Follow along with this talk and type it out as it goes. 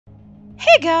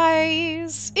Hey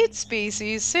guys, it's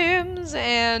Spacey Sims,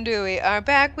 and we are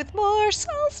back with more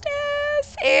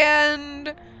Solstice,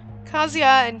 and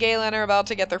Kazia and Galen are about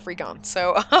to get their freak on,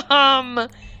 so,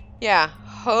 yeah,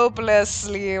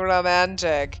 hopelessly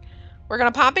romantic. We're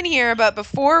gonna pop in here, but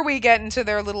before we get into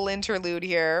their little interlude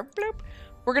here, bloop,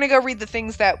 we're gonna go read the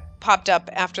things that popped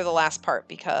up after the last part,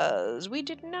 because we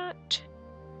did not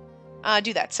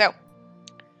do that, so.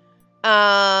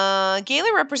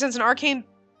 Galen represents arcane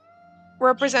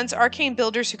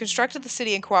builders who constructed the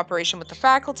city in cooperation with the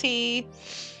faculty.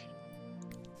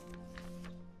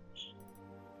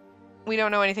 We don't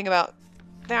know anything about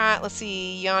that. Let's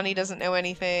see. Yanni doesn't know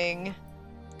anything.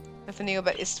 Nothing new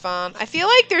about Istvan. I feel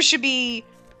like there should be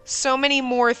so many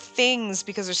more things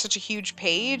because there's such a huge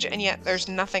page, and yet there's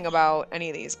nothing about any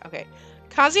of these. Okay.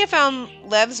 Kazia found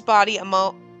Lev's body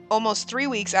almost 3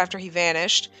 weeks after he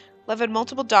vanished. Lev had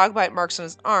multiple dog bite marks on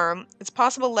his arm. It's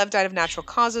possible Lev died of natural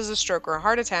causes, a stroke or a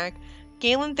heart attack.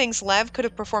 Galen thinks Lev could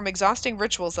have performed exhausting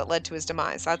rituals that led to his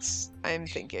demise. That's, I'm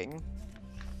thinking.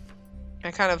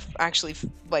 I kind of actually,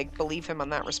 like, believe him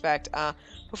on that respect.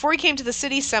 Before he came to the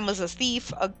city, Sem was a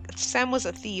thief. A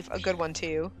good one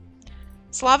too.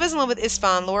 Slav is in love with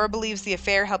Istvan. Laura believes the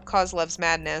affair helped cause Lev's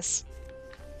madness.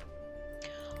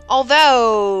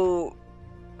 Although,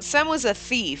 Sem was a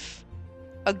thief.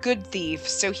 A good thief,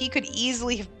 so he could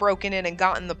easily have broken in and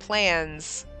gotten the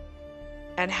plans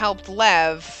and helped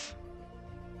Lev,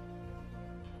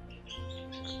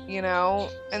 you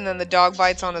know, and then the dog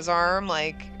bites on his arm,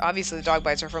 like, obviously the dog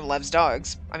bites are from Lev's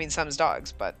dogs, I mean Sam's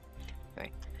dogs, but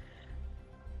okay.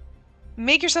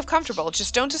 Make yourself comfortable,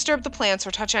 just don't disturb the plants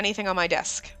or touch anything on my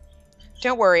desk.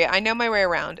 Don't worry, I know my way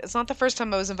around. It's not the first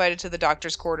time I was invited to the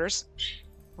doctor's quarters.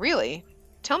 Really?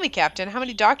 Tell me, Captain, how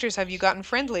many doctors have you gotten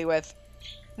friendly with?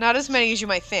 Not as many as you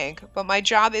might think, but my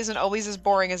job isn't always as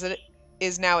boring as it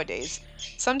is nowadays.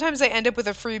 Sometimes I end up with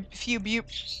a few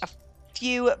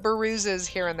bruises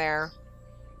here and there.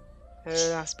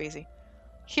 Spacey.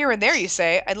 Here and there, you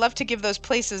say? I'd love to give those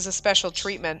places a special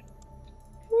treatment.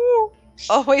 Woo.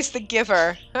 Always the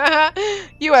giver.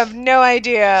 You have no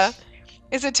idea.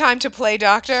 Is it time to play,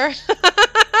 Doctor?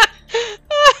 I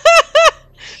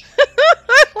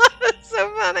love it,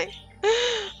 so funny.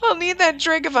 I'll need that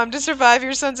drink if I'm to survive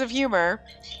your sense of humor.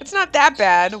 It's not that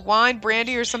bad. Wine,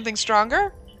 brandy, or something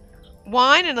stronger?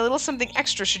 Wine and a little something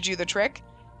extra should do the trick.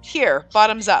 Here,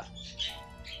 bottoms up.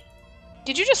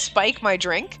 Did you just spike my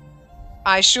drink?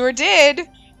 I sure did.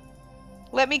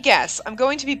 Let me guess. I'm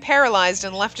going to be paralyzed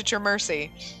and left at your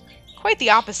mercy. Quite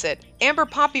the opposite. Amber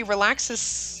Poppy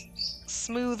relaxes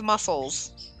smooth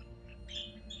muscles.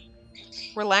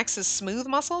 Relaxes smooth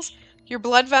muscles? Your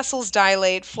blood vessels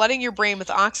dilate, flooding your brain with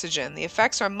oxygen. The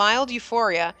effects are mild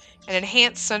euphoria and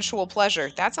enhanced sensual pleasure.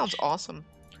 That sounds awesome.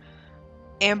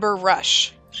 Amber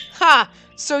Rush. Ha!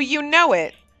 So you know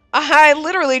it. I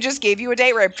literally just gave you a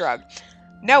date rape drug.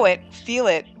 Know it, feel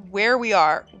it, where we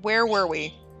are. Where were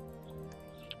we?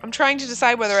 I'm trying to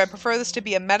decide whether I prefer this to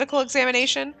be a medical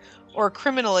examination or a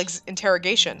criminal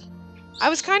interrogation. I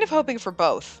was kind of hoping for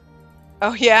both.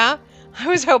 Oh yeah? I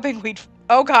was hoping we'd...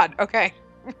 Oh god, okay.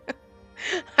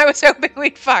 I was hoping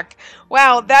we'd fuck.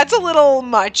 Wow, that's a little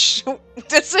much.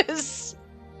 This is...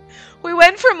 We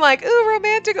went from like, ooh,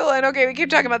 romantical, and okay, we keep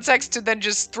talking about sex to then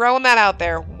just throwing that out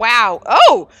there. Wow.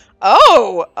 Oh!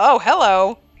 Oh! Oh,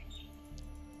 hello.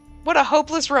 What a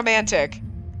hopeless romantic.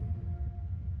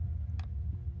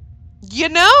 You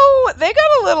know, they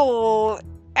got a little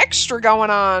extra going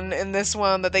on in this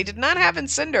one that they did not have in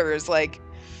Cinders. Like,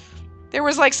 there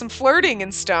was like some flirting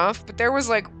and stuff, but there was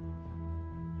like...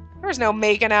 There was no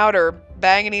making out or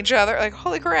banging each other. Like,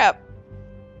 holy crap.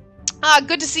 Ah,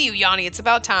 good to see you, Yanni. It's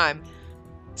about time.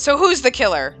 So who's the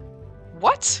killer?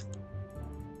 What?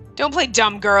 Don't play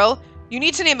dumb, girl. You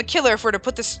need to name a killer if we're to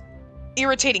put this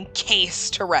irritating case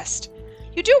to rest.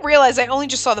 You do realize I only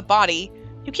just saw the body.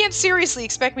 You can't seriously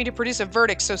expect me to produce a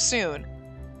verdict so soon.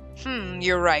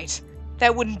 You're right.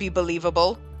 That wouldn't be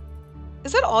believable.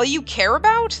 Is that all you care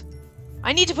about?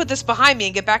 I need to put this behind me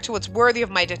and get back to what's worthy of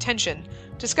my attention.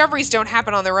 Discoveries don't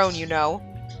happen on their own, you know.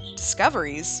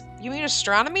 Discoveries? You mean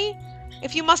astronomy?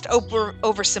 If you must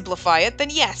oversimplify it, then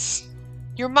yes.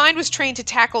 Your mind was trained to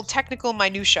tackle technical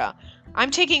minutiae. I'm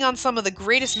taking on some of the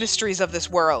greatest mysteries of this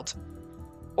world.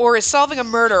 Or is solving a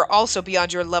murder also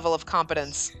beyond your level of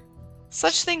competence?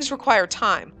 Such things require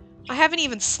time. I haven't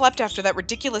even slept after that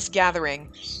ridiculous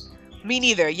gathering. Me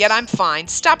neither, yet I'm fine.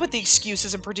 Stop with the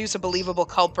excuses and produce a believable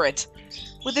culprit.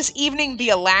 Would this evening be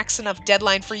a lax enough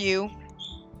deadline for you?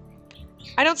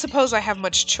 I don't suppose I have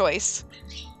much choice.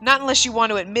 Not unless you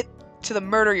want to admit to the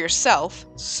murder yourself.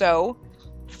 So,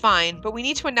 fine, but we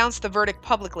need to announce the verdict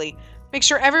publicly. Make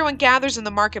sure everyone gathers in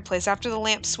the marketplace after the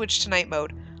lamps switch to night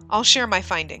mode. I'll share my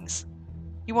findings.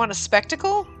 You want a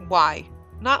spectacle? Why?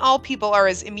 Not all people are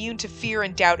as immune to fear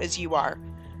and doubt as you are.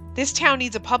 This town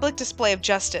needs a public display of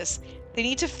justice. They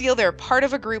need to feel they're part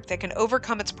of a group that can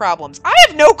overcome its problems. I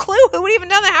have no clue who would even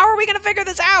done that. How are we going to figure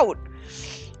this out?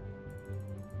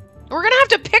 We're going to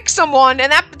have to pick someone,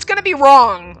 and it's going to be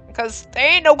wrong, because there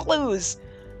ain't no clues.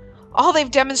 All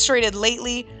they've demonstrated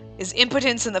lately is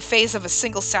impotence in the face of a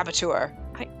single saboteur.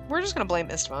 We're just going to blame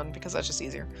Mistfun, because that's just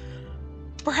easier.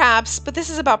 Perhaps, but this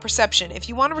is about perception. If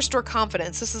you want to restore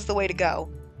confidence, this is the way to go.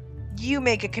 You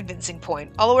make a convincing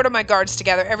point. I'll order my guards to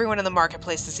gather everyone in the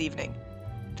marketplace this evening.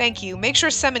 Thank you. Make sure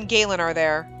Sem and Galen are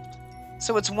there.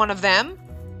 So it's one of them?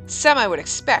 Sem I would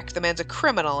expect. The man's a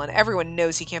criminal, and everyone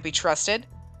knows he can't be trusted.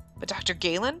 But Dr.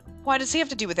 Galen? Why does he have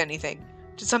to do with anything?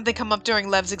 Did something come up during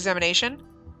Lev's examination?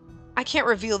 I can't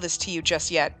reveal this to you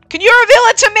just yet. Can you reveal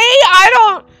it to me? I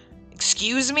don't...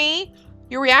 Excuse me?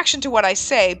 Your reaction to what I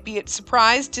say, be it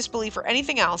surprise, disbelief, or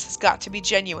anything else, has got to be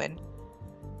genuine.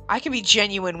 I can be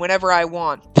genuine whenever I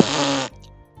want.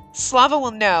 Slava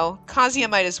will know, Kazuya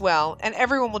might as well, and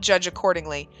everyone will judge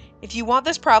accordingly. If you want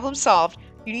this problem solved,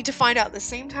 you need to find out at the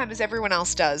same time as everyone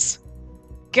else does.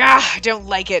 Gah, I don't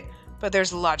like it, but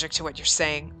there's logic to what you're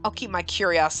saying. I'll keep my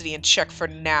curiosity in check for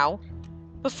now.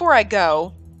 Before I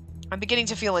go, I'm beginning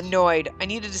to feel annoyed. I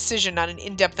need a decision, not an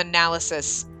in-depth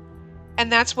analysis. And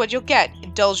that's what you'll get.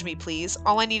 Indulge me, please.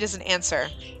 All I need is an answer.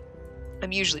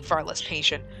 I'm usually far less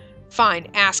patient. Fine,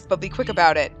 ask, but be quick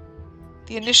about it.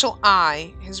 The initial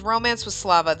I, his romance with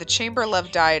Slava, the chamber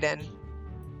Lev died in.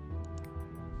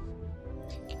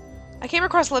 I came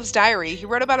across Lev's diary. He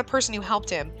wrote about a person who helped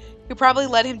him, who probably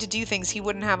led him to do things he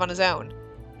wouldn't have on his own.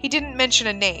 He didn't mention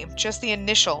a name, just the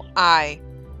initial I.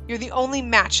 You're the only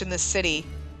match in this city.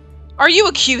 Are you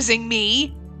accusing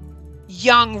me?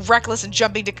 Young, reckless, and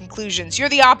jumping to conclusions. You're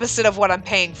the opposite of what I'm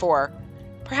paying for.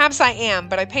 Perhaps I am,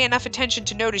 but I pay enough attention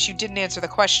to notice you didn't answer the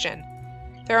question.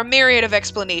 There are a myriad of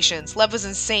explanations. Lev was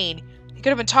insane. He could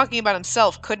have been talking about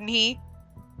himself, couldn't he?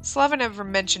 Slava never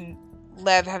mentioned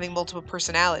Lev having multiple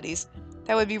personalities.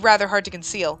 That would be rather hard to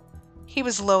conceal. He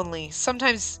was lonely.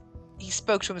 Sometimes he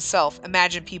spoke to himself,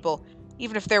 imagined people,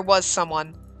 even if there was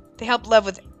someone. They helped Lev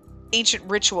with ancient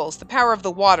rituals, the power of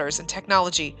the waters, and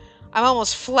technology. I'm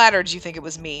almost flattered you think it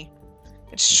was me.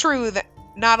 It's true that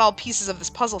not all pieces of this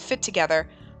puzzle fit together,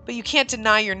 but you can't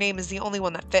deny your name is the only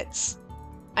one that fits.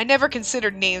 I never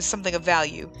considered names something of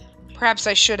value. Perhaps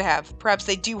I should have. Perhaps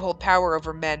they do hold power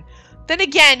over men. Then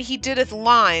again, he did a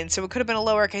line, so it could have been a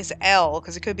lowercase L,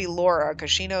 because it could be Laura,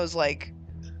 because she knows, like,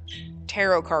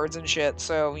 tarot cards and shit,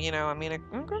 so, you know, I mean, it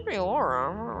could be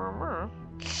Laura.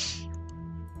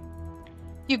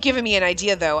 You've given me an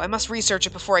idea, though. I must research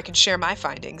it before I can share my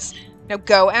findings. Now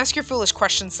go, ask your foolish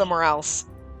questions somewhere else.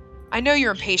 I know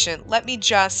you're impatient. Let me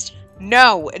just...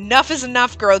 No! Enough is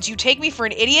enough, girl. Do you take me for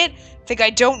an idiot? Think I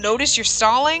don't notice you're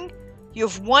stalling? You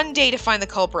have 1 day to find the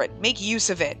culprit. Make use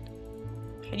of it.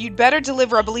 And you'd better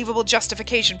deliver a believable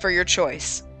justification for your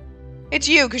choice. It's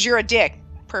you, because you're a dick.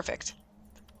 Perfect.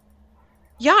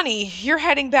 Yanni, you're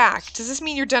heading back. Does this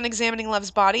mean you're done examining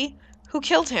Lev's body? Who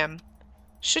killed him?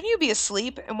 Shouldn't you be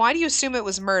asleep? And why do you assume it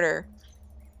was murder?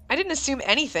 I didn't assume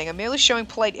anything. I'm merely showing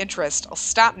polite interest. I'll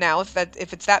stop now if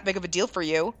it's that big of a deal for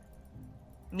you.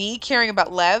 Me caring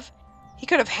about Lev? He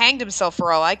could have hanged himself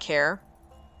for all I care.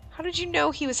 How did you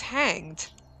know he was hanged?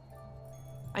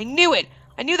 I knew it!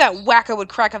 I knew that wacko would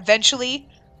crack eventually.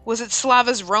 Was it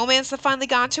Slava's romance that finally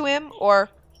got to him? Or...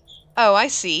 Oh, I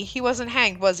see. He wasn't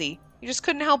hanged, was he? You just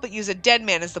couldn't help but use a dead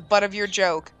man as the butt of your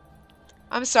joke.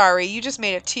 I'm sorry, you just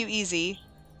made it too easy.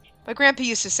 My grandpa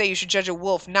used to say you should judge a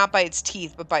wolf not by its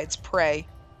teeth, but by its prey.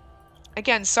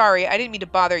 Again, sorry, I didn't mean to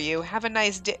bother you. Have a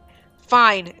nice day.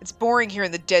 Fine, it's boring here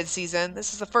in the dead season.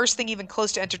 This is the first thing even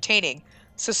close to entertaining.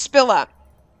 So spill up.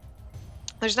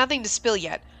 There's nothing to spill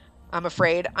yet, I'm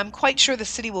afraid. I'm quite sure the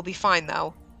city will be fine,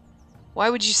 though. Why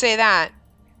would you say that?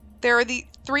 There are the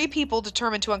 3 people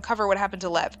determined to uncover what happened to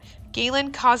Lev.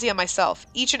 Galen, Kazuya, and myself,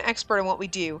 each an expert in what we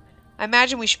do. I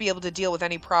imagine we should be able to deal with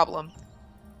any problem.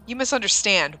 You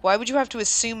misunderstand. Why would you have to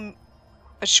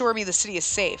assure me the city is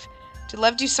safe? Did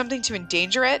Lev do something to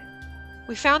endanger it?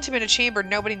 We found him in a chamber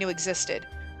nobody knew existed.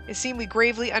 It seemed we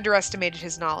gravely underestimated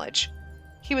his knowledge.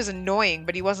 He was annoying,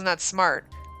 but he wasn't that smart.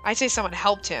 I'd say someone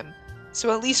helped him.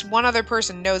 So at least one other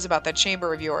person knows about that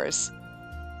chamber of yours.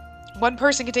 One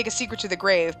person can take a secret to the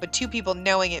grave, but 2 people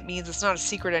knowing it means it's not a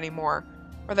secret anymore.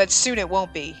 Or that soon it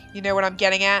won't be. You know what I'm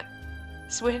getting at?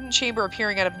 So a hidden chamber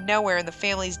appearing out of nowhere in the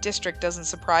family's district doesn't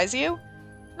surprise you?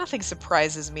 Nothing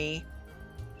surprises me.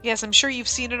 Yes, I'm sure you've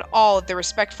seen it all at the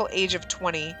respectful age of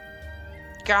 20.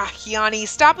 Gah, Kiani,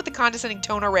 stop with the condescending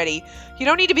tone already. You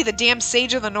don't need to be the damn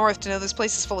sage of the north to know this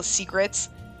place is full of secrets.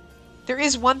 There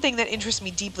is one thing that interests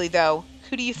me deeply, though.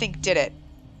 Who do you think did it?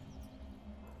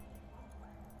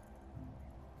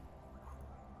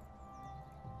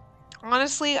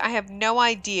 Honestly, I have no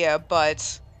idea,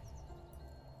 but...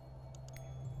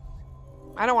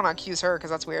 I don't want to accuse her, because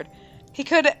that's weird. He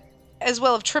could as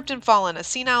well have tripped and fallen. A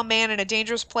senile man in a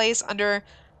dangerous place under...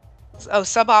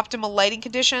 suboptimal lighting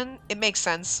condition? It makes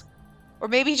sense. Or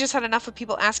maybe he just had enough of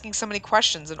people asking so many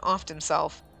questions and offed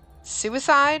himself.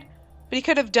 Suicide? But he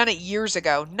could have done it years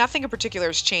ago. Nothing in particular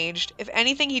has changed. If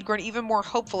anything, he'd grown even more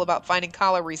hopeful about finding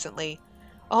Kala recently.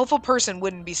 A hopeful person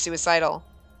wouldn't be suicidal.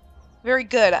 Very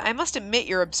good. I must admit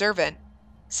you're observant.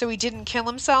 So he didn't kill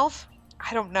himself?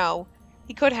 I don't know.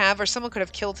 He could have, or someone could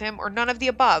have killed him, or none of the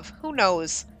above. Who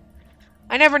knows?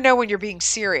 I never know when you're being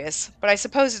serious, but I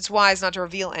suppose it's wise not to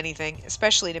reveal anything,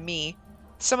 especially to me.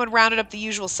 If someone rounded up the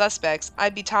usual suspects,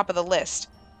 I'd be top of the list.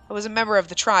 I was a member of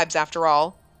the tribes, after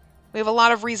all. We have a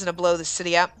lot of reason to blow this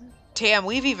city up. Damn,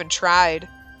 we've even tried.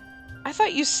 I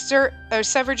thought you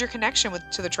severed your connection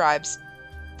to the tribes.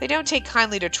 They don't take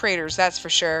kindly to traitors, that's for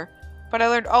sure. But I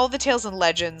learned all the tales and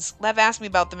legends. Lev asked me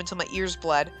about them until my ears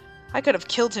bled. I could have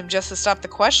killed him just to stop the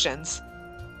questions.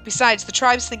 Besides, the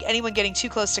tribes think anyone getting too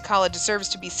close to Kala deserves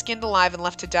to be skinned alive and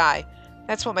left to die.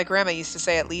 That's what my grandma used to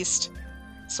say, at least.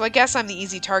 So I guess I'm the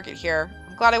easy target here.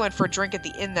 I'm glad I went for a drink at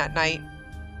the inn that night.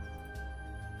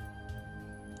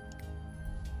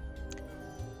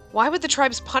 Why would the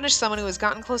tribes punish someone who has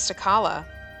gotten close to Kala?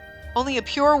 Only a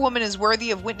pure woman is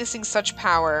worthy of witnessing such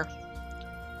power.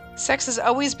 Sex has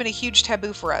always been a huge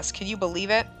taboo for us. Can you believe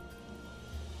it?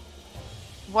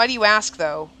 Why do you ask,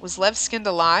 though? Was Lev skinned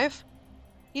alive?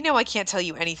 You know I can't tell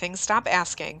you anything. Stop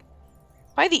asking.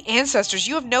 By the ancestors,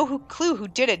 you have no clue who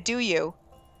did it, do you?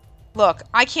 Look,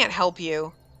 I can't help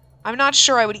you. I'm not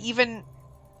sure I would even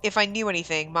if I knew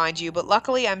anything, mind you, but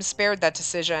luckily I'm spared that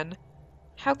decision.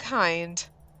 How kind.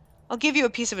 I'll give you a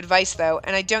piece of advice, though,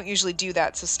 and I don't usually do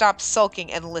that, so stop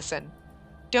sulking and listen.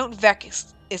 Don't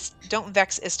vex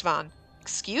Istvan.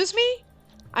 Excuse me?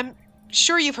 I'm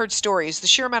sure you've heard stories. The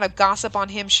sheer amount of gossip on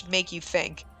him should make you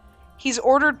think. He's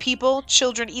ordered people,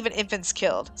 children, even infants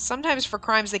killed. Sometimes for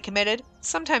crimes they committed,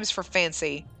 sometimes for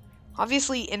fancy.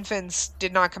 Obviously, infants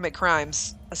did not commit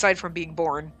crimes, aside from being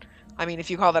born. I mean, if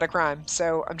you call that a crime.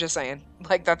 So, I'm just saying.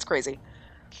 Like, that's crazy.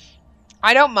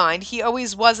 I don't mind. He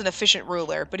always was an efficient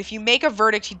ruler, but if you make a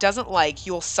verdict he doesn't like,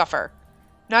 you'll suffer.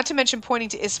 Not to mention pointing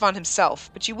to Istvan himself,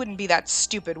 but you wouldn't be that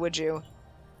stupid, would you?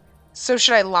 So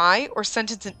should I lie, or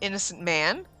sentence an innocent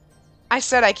man? I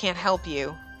said I can't help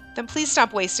you. Then please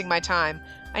stop wasting my time.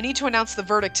 I need to announce the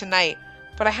verdict tonight,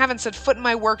 but I haven't set foot in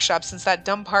my workshop since that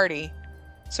dumb party.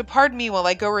 So pardon me while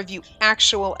I go review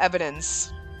actual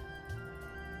evidence.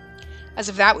 As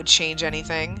if that would change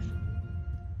anything.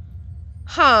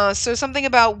 Huh, so something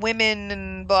about women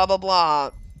and blah blah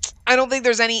blah. I don't think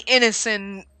there's any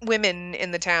innocent women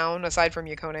in the town, aside from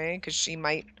Yukone, because she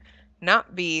might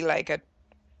not be like a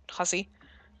hussy.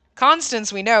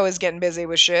 Constance, we know, is getting busy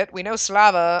with shit. We know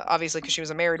Slava, obviously, because she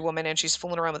was a married woman and she's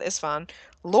fooling around with Istvan.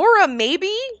 Laura,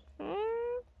 maybe?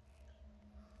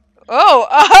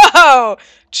 Oh!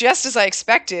 Just as I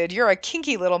expected. You're a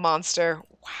kinky little monster.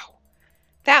 Wow.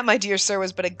 That, my dear sir,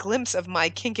 was but a glimpse of my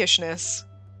kinkishness.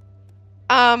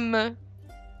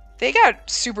 They got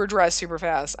super dressed super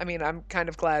fast. I mean, I'm kind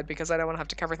of glad because I don't want to have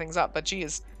to cover things up, but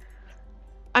geez.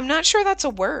 I'm not sure that's a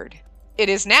word. It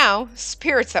is now.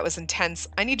 Spirits, that was intense.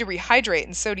 I need to rehydrate,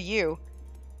 and so do you.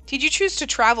 Did you choose to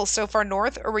travel so far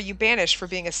north, or were you banished for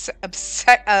being a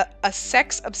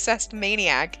sex-obsessed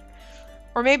maniac?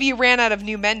 Or maybe you ran out of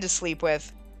new men to sleep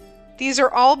with. These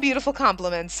are all beautiful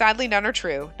compliments. Sadly, none are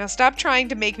true. Now stop trying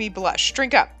to make me blush.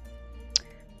 Drink up.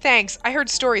 Thanks. I heard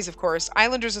stories, of course.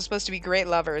 Islanders are supposed to be great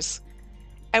lovers.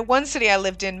 At one city I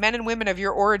lived in, men and women of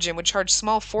your origin would charge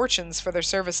small fortunes for their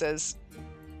services.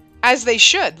 As they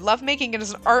should. Lovemaking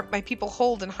is an art my people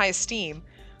hold in high esteem.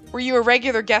 Were you a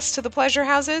regular guest to the pleasure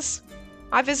houses?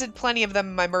 I visited plenty of them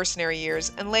in my mercenary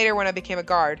years, and later when I became a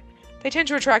guard. They tend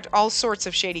to attract all sorts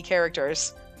of shady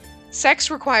characters.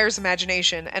 Sex requires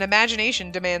imagination, and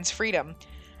imagination demands freedom.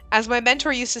 As my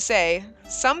mentor used to say,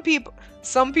 some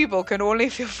people can only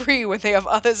feel free when they have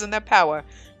others in their power.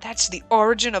 That's the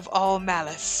origin of all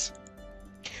malice.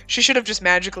 She should have just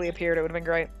magically appeared. It would have been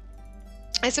great.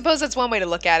 I suppose that's one way to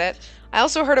look at it. I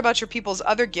also heard about your people's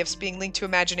other gifts being linked to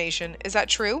imagination. Is that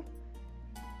true?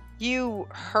 You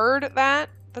heard that?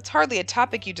 That's hardly a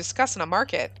topic you discuss in a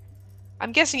market.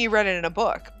 I'm guessing you read it in a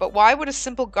book, but why would a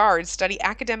simple guard study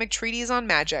academic treatises on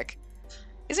magic?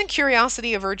 Isn't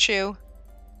curiosity a virtue?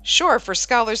 Sure, for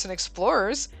scholars and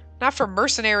explorers, Not for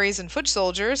mercenaries and foot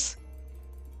soldiers.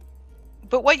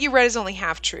 But what you read is only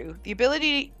half true. The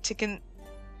ability to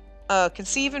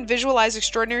conceive and visualize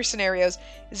extraordinary scenarios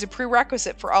is a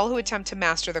prerequisite for all who attempt to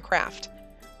master the craft.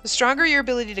 The stronger your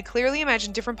ability to clearly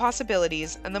imagine different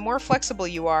possibilities, and the more flexible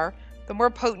you are, the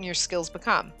more potent your skills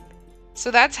become.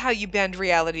 So that's how you bend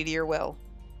reality to your will.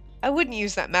 I wouldn't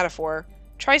use that metaphor.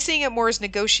 Try seeing it more as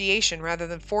negotiation rather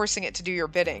than forcing it to do your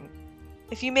bidding.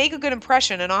 If you make a good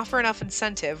impression and offer enough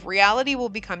incentive, reality will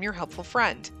become your helpful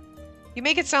friend. You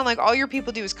make it sound like all your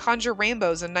people do is conjure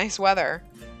rainbows and nice weather.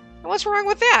 And what's wrong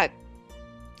with that?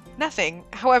 Nothing.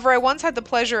 However, I once had the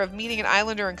pleasure of meeting an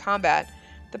islander in combat.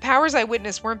 The powers I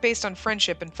witnessed weren't based on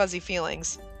friendship and fuzzy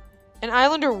feelings. An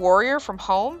islander warrior from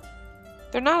home?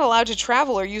 They're not allowed to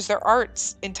travel or use their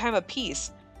arts in time of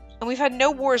peace, and we've had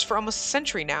no wars for almost a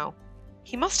century now.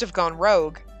 He must have gone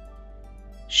rogue.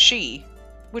 She,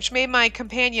 which made my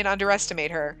companion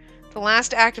underestimate her, the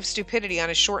last act of stupidity on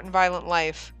his short and violent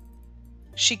life.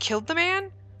 She killed the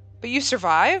man? But you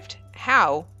survived?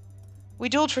 How? We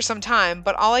dueled for some time,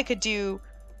 but all I could do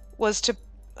was to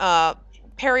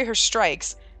parry her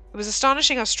strikes. It was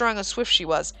astonishing how strong and swift she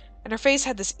was, and her face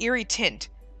had this eerie tint,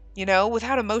 you know,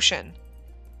 without emotion.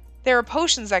 There are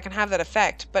potions that can have that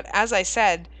effect, but as I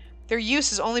said, their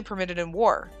use is only permitted in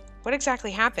war. What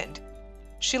exactly happened?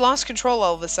 She lost control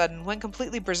all of a sudden, went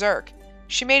completely berserk.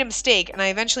 She made a mistake, and I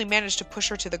eventually managed to push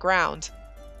her to the ground.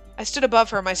 I stood above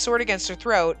her, my sword against her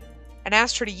throat, and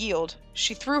asked her to yield.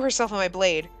 She threw herself on my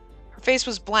blade. Her face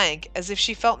was blank, as if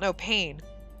she felt no pain.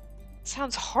 It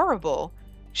sounds horrible.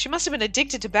 She must have been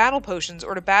addicted to battle potions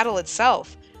or to battle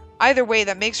itself. Either way,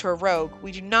 that makes her a rogue.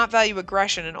 We do not value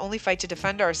aggression and only fight to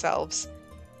defend ourselves.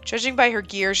 Judging by her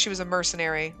gear, she was a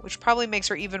mercenary, which probably makes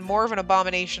her even more of an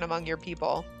abomination among your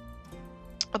people.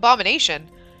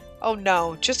 Abomination? Oh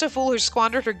no, just a fool who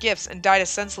squandered her gifts and died a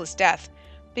senseless death.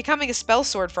 Becoming a spell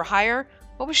sword for hire?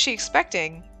 What was she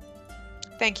expecting?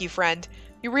 Thank you, friend.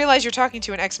 You realize you're talking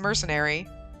to an ex-mercenary.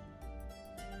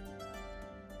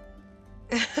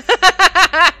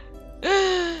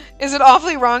 Is it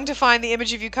awfully wrong to find the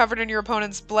image of you covered in your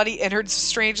opponent's bloody innards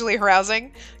strangely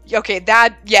arousing? Okay,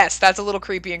 yes, that's a little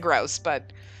creepy and gross,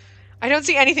 but I don't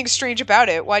see anything strange about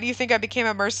it. Why do you think I became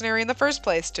a mercenary in the first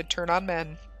place? To turn on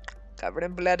men. Covered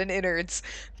in blood and innards.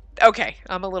 Okay,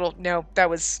 no,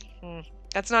 that's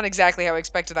not exactly how I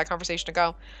expected that conversation to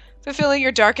go. Fulfilling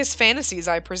your darkest fantasies,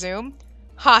 I presume?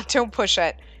 Ha, don't push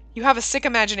it. You have a sick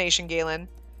imagination, Galen.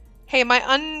 Hey, my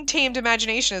untamed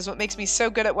imagination is what makes me so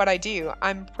good at what I do.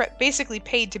 I'm basically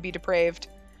paid to be depraved.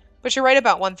 But you're right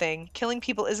about one thing. Killing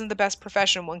people isn't the best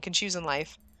profession one can choose in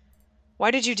life.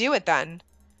 Why did you do it, then?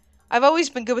 I've always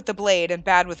been good with the blade and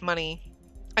bad with money.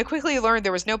 I quickly learned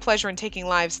there was no pleasure in taking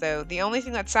lives, though. The only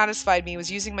thing that satisfied me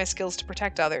was using my skills to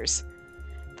protect others.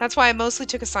 That's why I mostly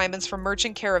took assignments from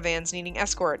merchant caravans needing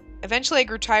escort. Eventually I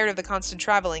grew tired of the constant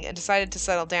traveling and decided to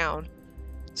settle down.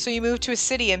 So you moved to a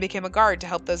city and became a guard to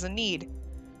help those in need.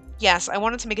 Yes, I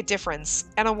wanted to make a difference,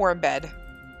 and a warm bed.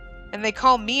 And they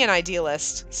call me an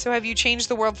idealist, so have you changed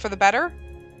the world for the better?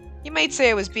 You might say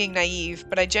I was being naive,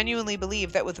 but I genuinely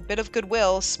believe that with a bit of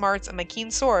goodwill, smarts, and my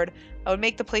keen sword, I would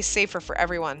make the place safer for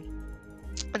everyone.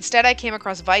 Instead, I came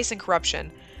across vice and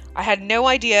corruption. I had no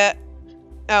idea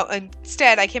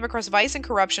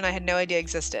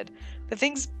existed. The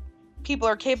things people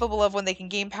are capable of when they can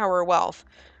gain power or wealth.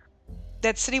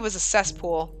 That city was a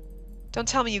cesspool. Don't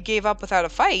tell me you gave up without a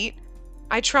fight.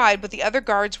 I tried, but the other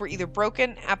guards were either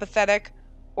broken, apathetic,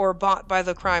 or bought by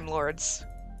the crime lords.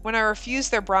 When I refused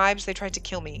their bribes, they tried to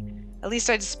kill me. At least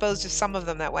I disposed of some of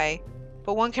them that way.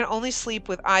 But one can only sleep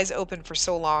with eyes open for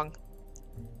so long.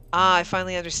 Ah, I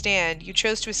finally understand. You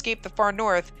chose to escape the far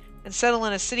north and settle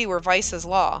in a city where vice is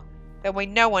law. That way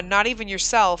no one, not even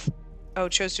yourself... Oh,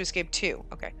 chose to escape too.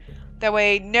 Okay. That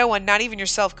way no one, not even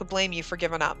yourself, could blame you for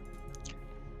giving up.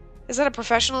 Is that a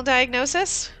professional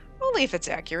diagnosis? Only if it's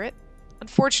accurate.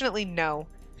 Unfortunately, no.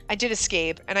 I did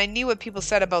escape, and I knew what people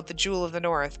said about the Jewel of the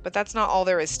North, but that's not all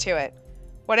there is to it.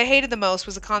 What I hated the most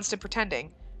was the constant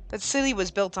pretending. That city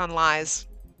was built on lies.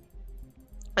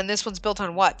 And this one's built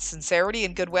on what? Sincerity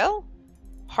and goodwill?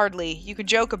 Hardly. You can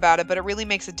joke about it, but it really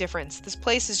makes a difference. This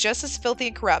place is just as filthy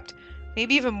and corrupt,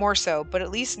 maybe even more so, but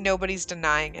at least nobody's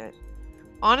denying it.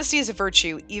 Honesty is a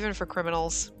virtue, even for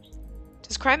criminals.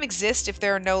 Does crime exist if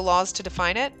there are no laws to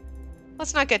define it?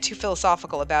 Let's not get too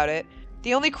philosophical about it.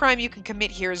 The only crime you can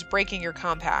commit here is breaking your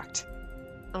compact.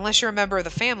 Unless you're a member of the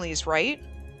families, right?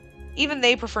 Even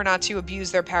they prefer not to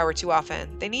abuse their power too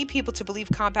often. They need people to believe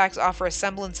compacts offer a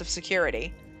semblance of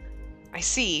security. I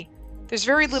see. There's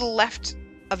very little left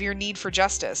of your need for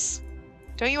justice.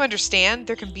 Don't you understand?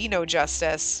 There can be no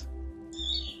justice.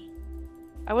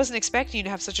 I wasn't expecting you to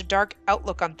have such a dark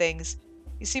outlook on things.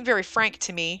 You seem very frank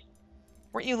to me.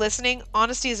 Weren't you listening?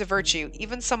 Honesty is a virtue.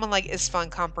 Even someone like Isfun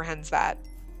comprehends that.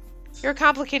 You're a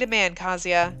complicated man,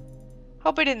 Kazuya.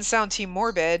 Hope I didn't sound too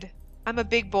morbid. I'm a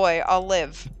big boy. I'll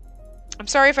live. I'm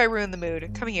sorry if I ruined the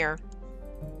mood. Come here.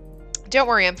 Don't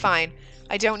worry, I'm fine.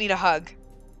 I don't need a hug.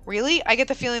 Really? I get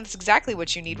the feeling that's exactly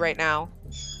what you need right now.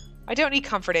 I don't need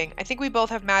comforting. I think we both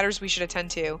have matters we should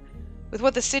attend to. With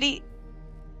what the city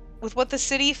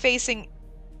facing...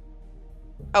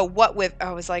 Oh, what with... Oh,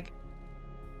 I was like...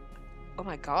 Oh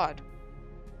my god.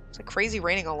 It's like crazy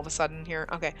raining all of a sudden here.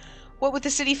 Okay. What with the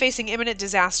city facing imminent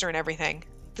disaster and everything?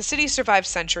 The city survived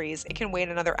centuries. It can wait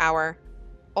another hour.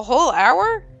 A whole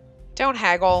hour? Don't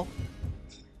haggle.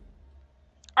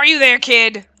 Are you there,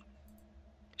 kid?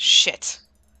 Shit.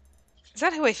 Is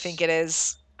that who I think it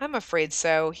is? I'm afraid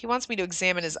so. He wants me to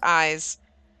examine his eyes.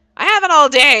 I haven't all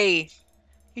day!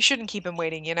 You shouldn't keep him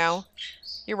waiting, you know?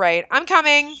 You're right. I'm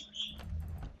coming!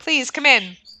 Please, come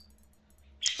in.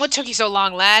 What took you so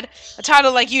long, lad? A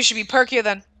title like you should be perkier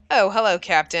than... Oh, hello,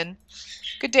 Captain.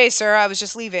 Good day, sir. I was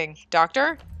just leaving.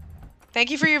 Doctor? Thank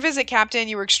you for your visit, Captain.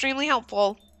 You were extremely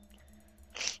helpful.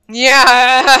 Yeah,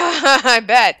 I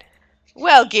bet.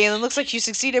 Well, Galen, looks like you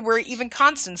succeeded where even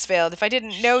Constance failed. If I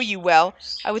didn't know you well,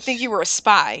 I would think you were a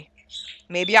spy.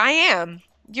 Maybe I am.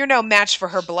 You're no match for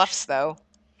her bluffs, though.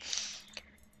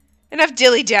 Enough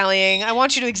dilly-dallying. I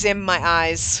want you to examine my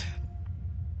eyes.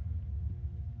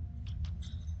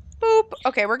 Boop.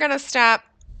 Okay, we're gonna stop.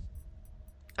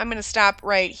 I'm gonna stop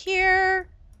right here.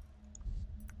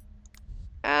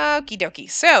 Okie dokie.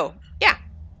 So, yeah.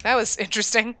 That was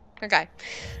interesting. Okay.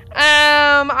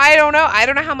 I don't know. I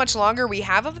don't know how much longer we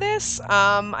have of this.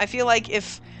 I feel like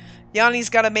if Yanni's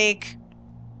gotta make...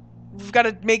 We've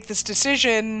gotta make this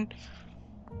decision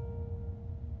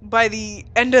by the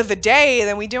end of the day,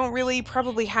 then we don't really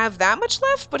probably have that much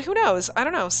left, but who knows? I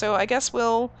don't know. So I guess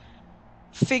we'll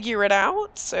figure it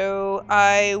out. So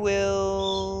I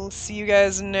will see you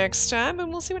guys next time, and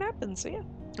we'll see what happens. So yeah.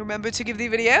 Remember to give the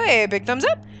video a big thumbs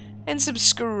up, and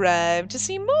subscribe to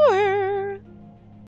see more.